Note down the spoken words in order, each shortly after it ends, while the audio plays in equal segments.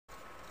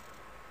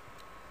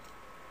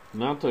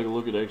Now take a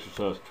look at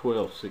exercise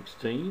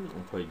 1216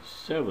 on page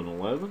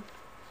 711.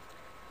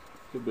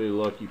 Could be a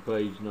lucky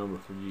page number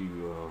for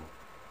you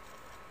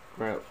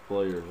craps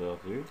players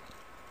out there,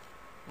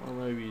 or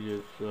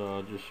maybe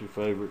just your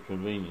favorite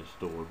convenience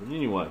store. But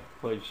anyway,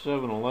 page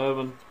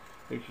 711,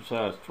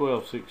 exercise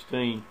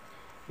 1216.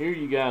 Here,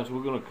 you guys,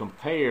 we're going to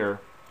compare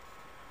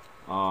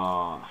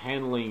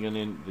handling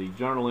the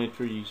journal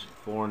entries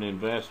for an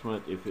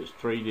investment if it's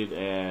treated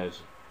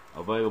as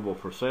available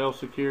for sale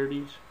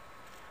securities,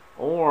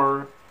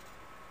 or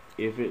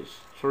if it's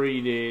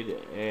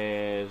treated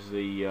as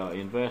the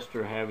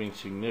investor having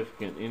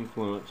significant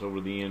influence over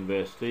the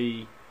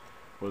investee,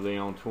 where they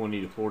own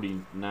 20 to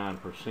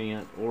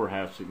 49% or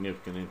have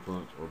significant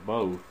influence, or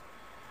both,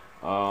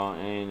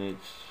 and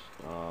it's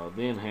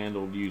then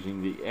handled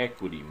using the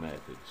equity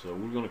method. So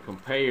we're going to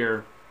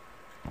compare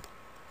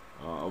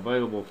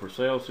available for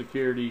sale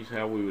securities,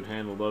 how we would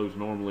handle those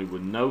normally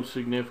with no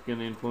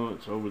significant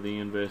influence over the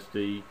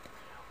investee,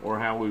 or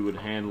how we would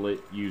handle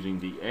it using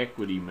the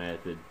equity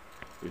method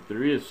if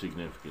there is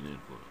significant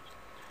influence.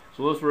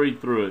 So let's read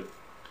through it.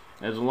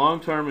 As a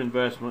long-term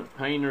investment,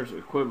 Painter's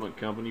Equipment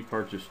Company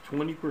purchased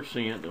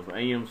 20% of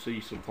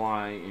AMC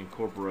Supply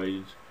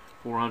Incorporated's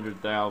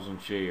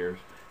 400,000 shares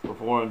for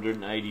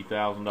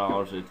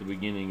 $480,000 at the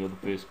beginning of the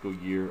fiscal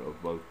year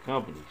of both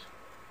companies.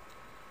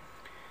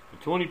 The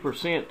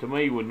 20% to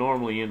me would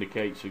normally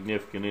indicate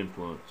significant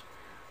influence.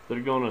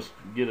 They're going to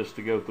get us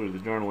to go through the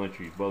journal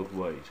entries both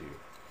ways here.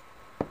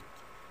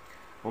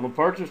 On the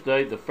purchase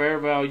date, the fair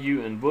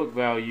value and book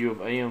value of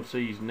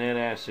AMC's net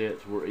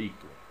assets were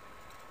equal.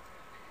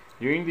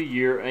 During the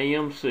year,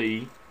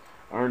 AMC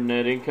earned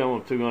net income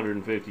of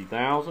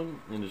 $250,000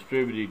 and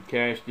distributed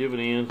cash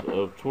dividends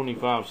of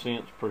 25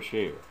 cents per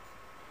share.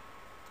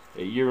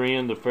 At year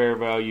end, the fair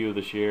value of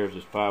the shares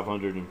is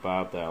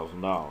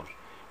 $505,000.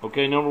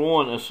 Okay, number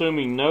one,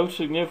 assuming no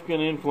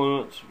significant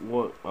influence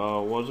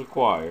was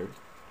acquired,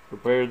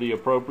 prepare the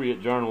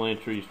appropriate journal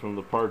entries from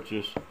the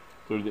purchase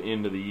through the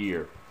end of the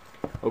year.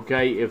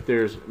 Okay, if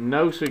there's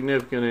no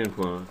significant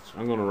influence,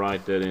 I'm going to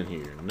write that in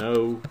here.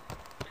 No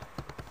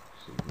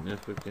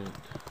significant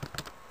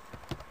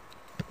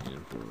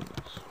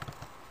influence.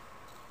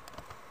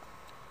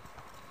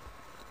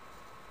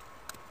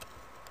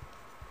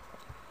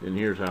 Then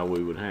here's how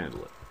we would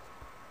handle it.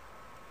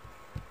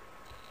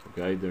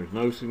 Okay, there's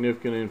no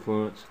significant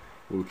influence.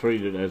 We'll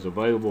treat it as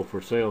available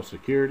for sale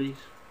securities.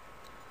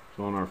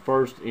 So on our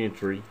first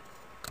entry,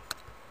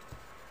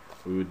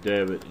 we would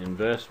debit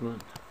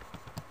investment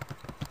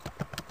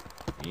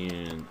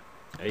in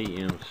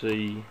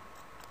AMC,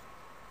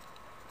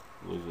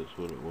 I believe that's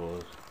what it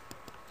was,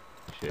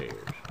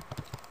 shares.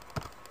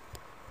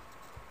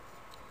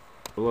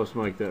 But let's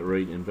make that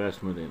read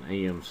investment in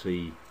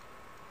AMC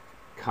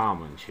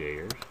common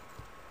shares.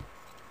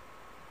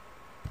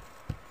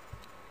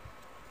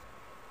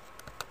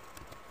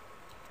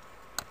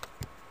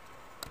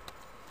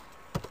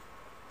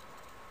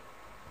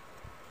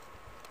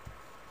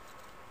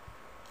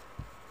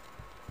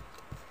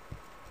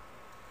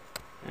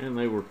 And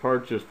they were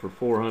purchased for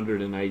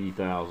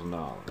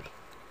 $480,000.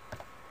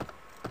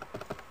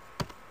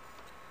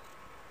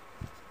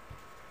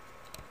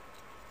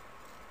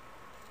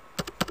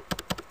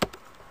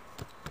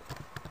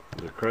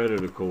 The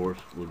credit, of course,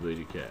 would be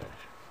to cash.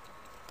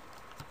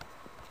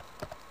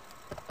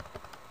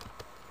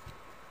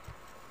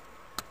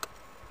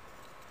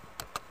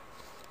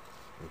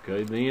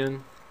 Okay,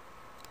 then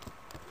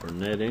for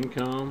net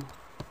income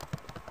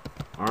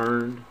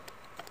earned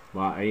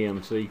by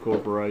AMC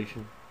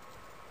Corporation,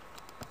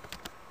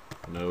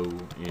 no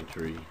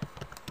entry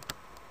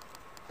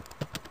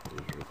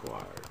is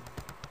required.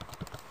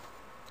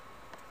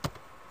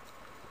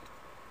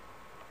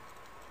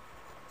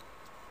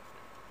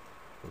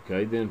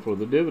 Okay, then for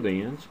the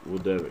dividends, we'll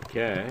debit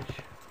cash.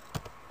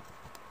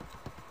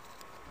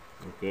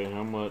 Okay,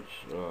 how many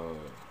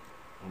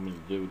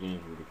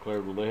dividends were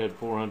declared? Well, they had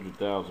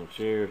 400,000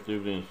 shares.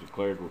 Dividends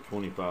declared were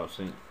 25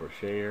 cents per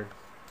share,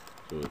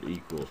 so it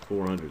equals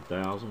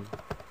 400,000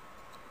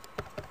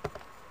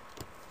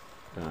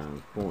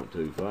 times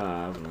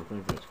 0.25, and I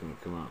think that's going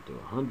to come out to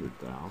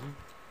 100,000.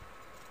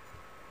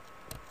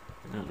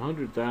 Now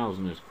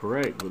 100,000 is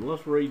correct, but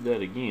let's read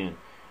that again.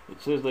 It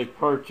says they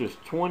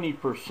purchased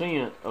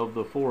 20% of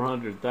the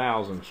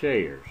 400,000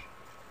 shares.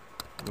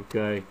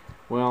 Okay,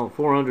 well,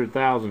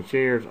 400,000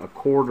 shares, a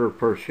quarter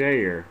per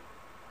share.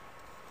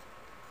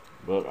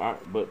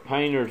 But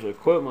Painter's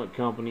Equipment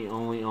Company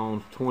only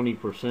owns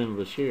 20% of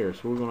the shares,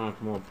 so we're going to have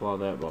to multiply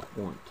that by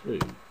 0.2 to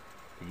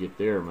get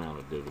their amount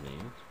of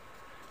dividends.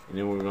 And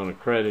then we're going to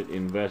credit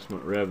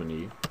investment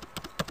revenue.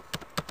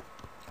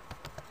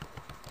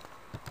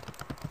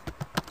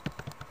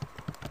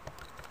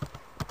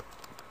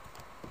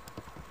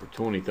 For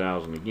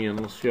 20,000 again.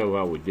 Let's show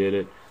how we did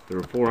it. There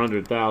were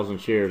 400,000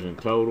 shares in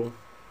total,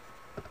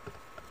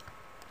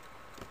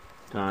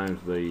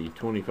 times the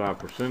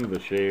 25% of the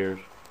shares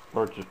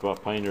purchased by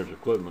Painter's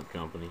Equipment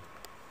Company,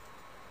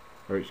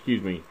 or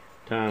excuse me,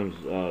 times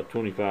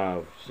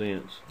 25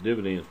 cents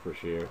dividends per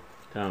share,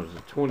 times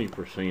the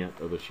 20%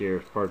 of the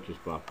shares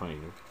purchased by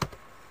Painter.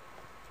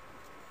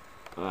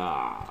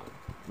 let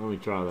me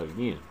try that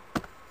again.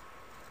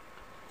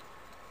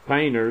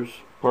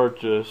 Painters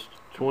purchased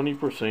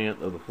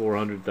 20% of the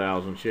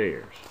 400,000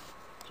 shares.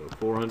 So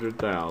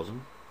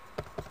 400,000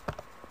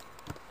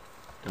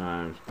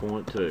 times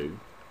 0.2.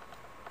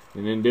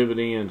 And then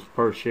dividends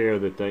per share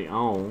that they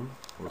own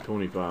were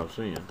 25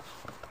 cents.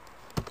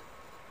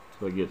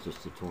 So that gets us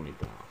to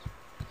 20,000.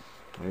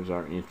 There's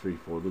our entry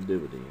for the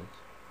dividends.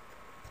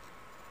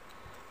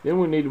 Then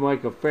we need to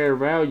make a fair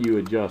value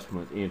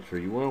adjustment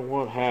entry. Well,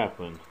 what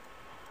happened?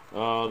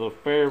 The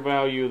fair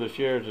value of the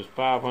shares is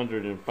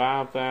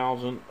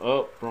 505,000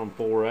 up from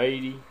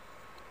 480.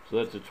 So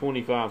that's a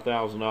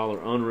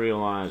 $25,000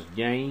 unrealized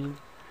gain.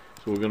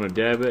 So we're going to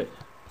debit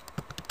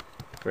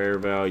fair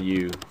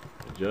value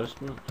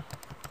adjustment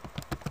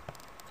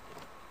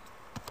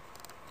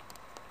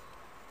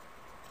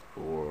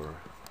for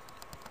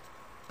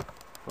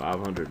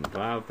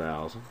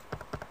 505,000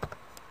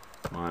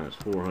 minus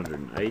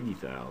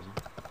 480,000.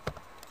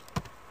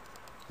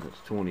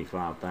 That's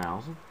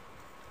 25,000.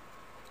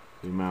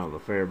 The amount of the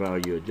fair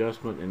value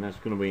adjustment, and that's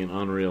going to be an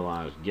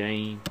unrealized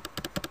gain.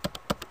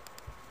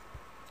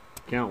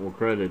 Account will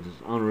credit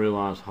as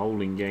unrealized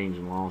holding gains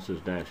and losses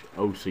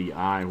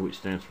 -OCI, which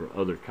stands for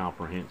other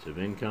comprehensive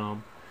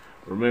income.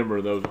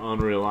 Remember, those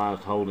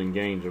unrealized holding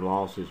gains or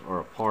losses are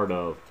a part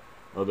of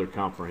other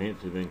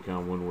comprehensive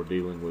income when we're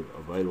dealing with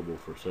available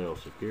for sale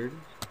securities.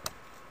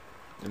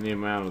 And the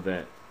amount of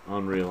that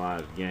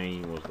unrealized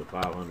gain was the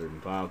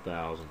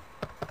 505,000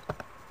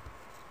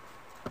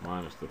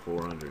 minus the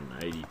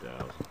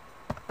 480,000,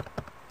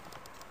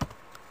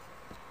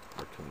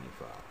 or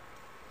 25.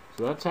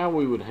 So that's how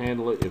we would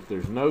handle it if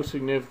there's no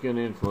significant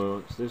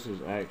influence. This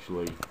is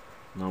actually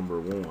number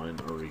 1,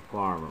 or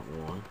requirement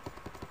 1.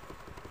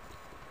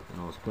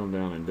 Now let's come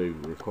down and do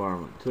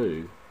requirement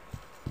 2.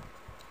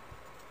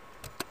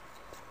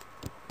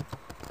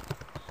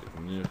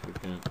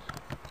 Significant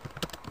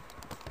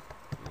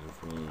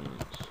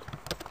influence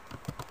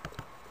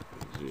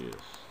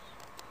exists.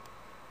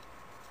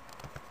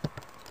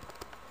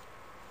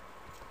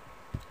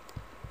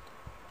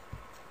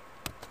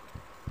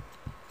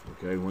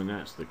 Okay, when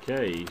that's the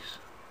case,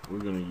 we're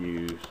going to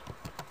use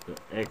the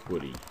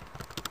equity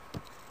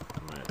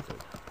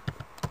method.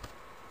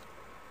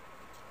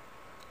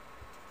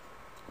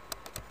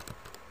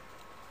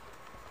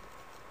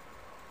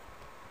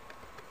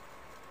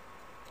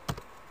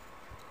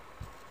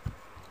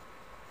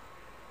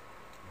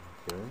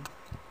 Okay,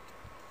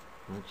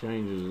 that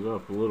changes it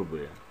up a little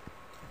bit.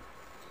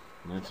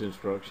 And that's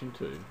instruction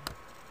 2.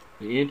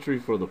 The entry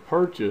for the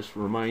purchase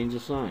remains the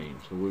same,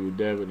 so we would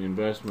debit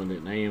investment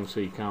in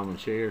AMC common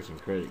shares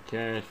and credit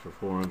cash for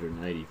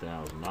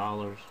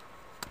 $480,000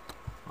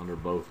 under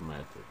both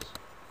methods.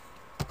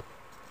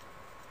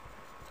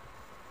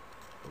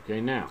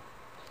 Okay, now,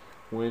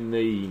 when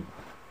the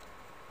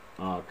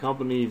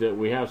company that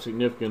we have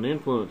significant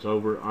influence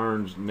over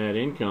earns net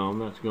income,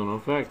 that's going to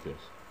affect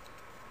us.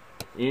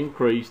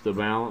 Increase the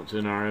balance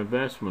in our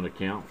investment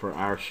account for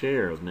our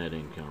share of net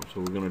income.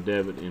 So we're going to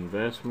debit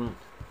investment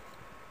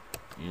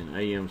in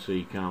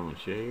AMC common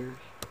shares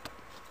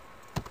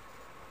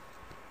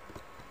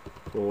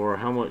for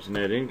how much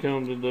net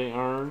income did they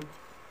earn?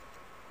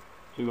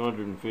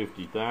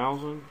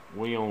 $250,000.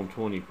 We own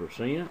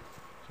 20%,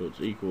 so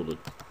it's equal to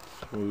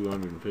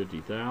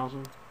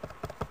 250,000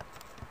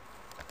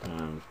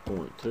 times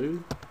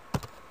 0.2,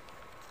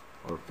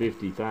 or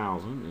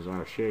 50,000 is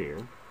our share,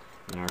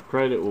 and our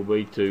credit will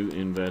be to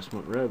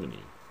investment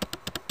revenue.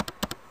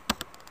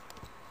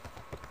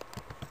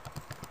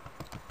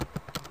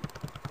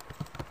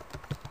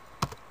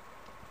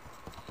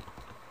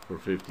 For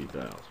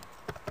 50,000.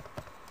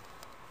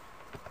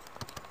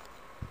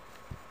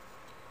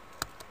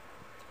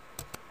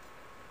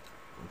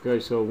 Okay,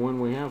 so when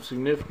we have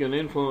significant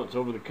influence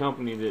over the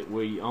company that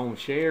we own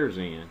shares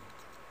in,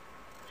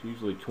 it's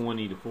usually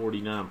 20 to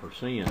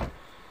 49%.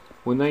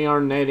 When they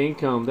earn net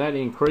income, that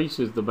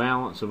increases the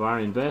balance of our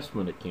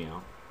investment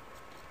account.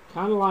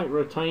 Kind of like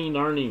retained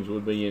earnings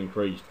would be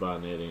increased by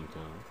net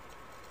income.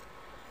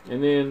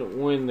 And then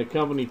when the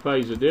company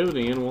pays a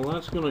dividend, well,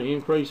 that's going to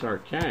increase our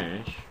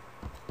cash.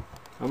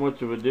 How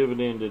much of a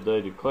dividend did they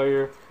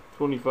declare?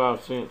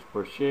 25 cents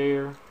per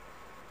share.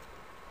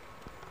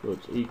 So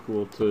it's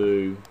equal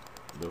to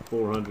the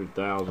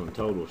 400,000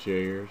 total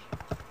shares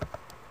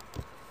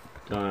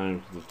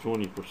times the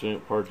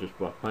 20% purchased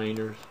by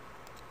painters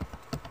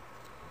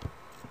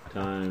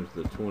times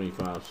the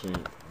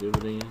 25-cent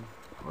dividend,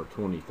 or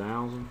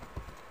 20,000.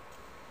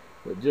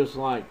 But just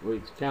like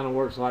it kind of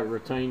works like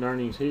retained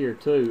earnings here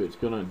too, it's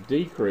going to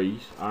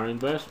decrease our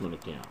investment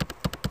account.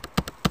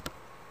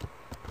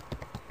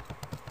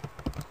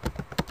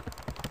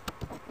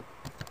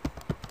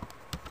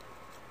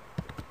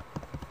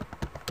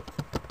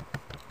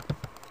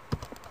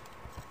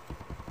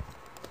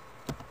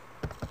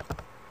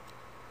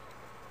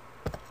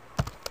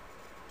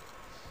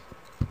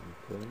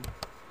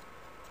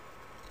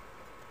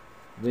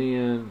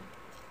 Then,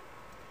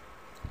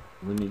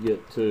 when you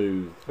get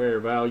to fair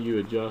value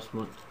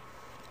adjustment,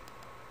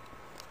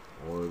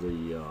 or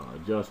the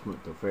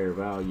adjustment to fair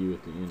value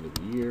at the end of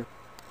the year,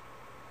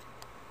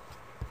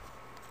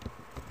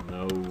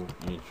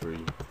 entry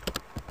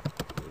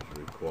is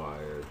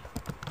required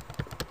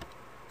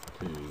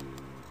to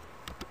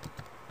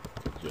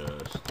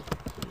adjust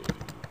to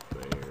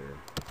fair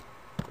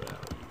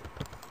value.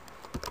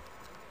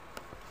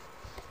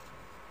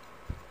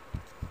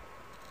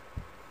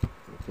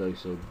 Okay,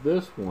 so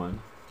this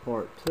one,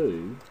 part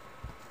 2,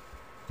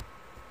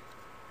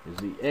 is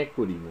the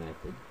equity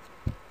method.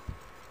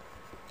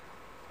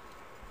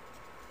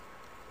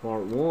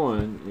 Part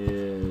 1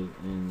 is,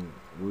 and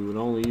we would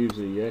only use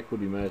the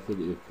equity method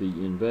if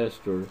the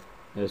investor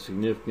has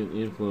significant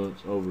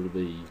influence over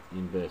the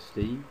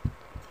investee.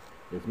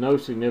 If no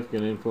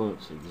significant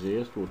influence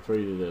exists, we'll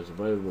treat it as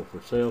available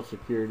for sale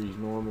securities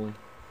normally,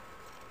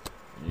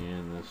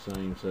 and the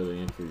same set of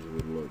entries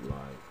would look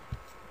like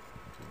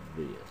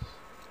this.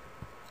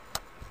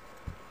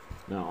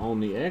 Now on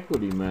the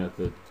equity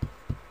method,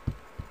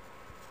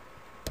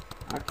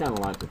 I kind of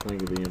like to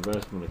think of the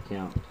investment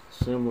account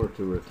similar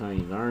to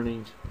retained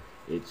earnings.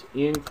 It's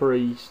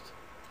increased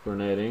for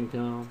net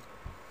income,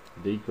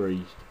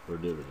 decreased for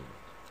dividends.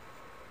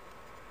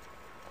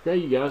 Okay,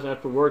 you guys,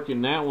 after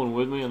working that one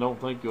with me, I don't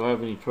think you'll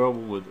have any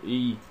trouble with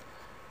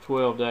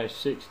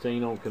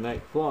E12-16 on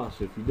Connect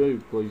Plus. If you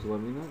do, please let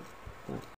me know. Thanks.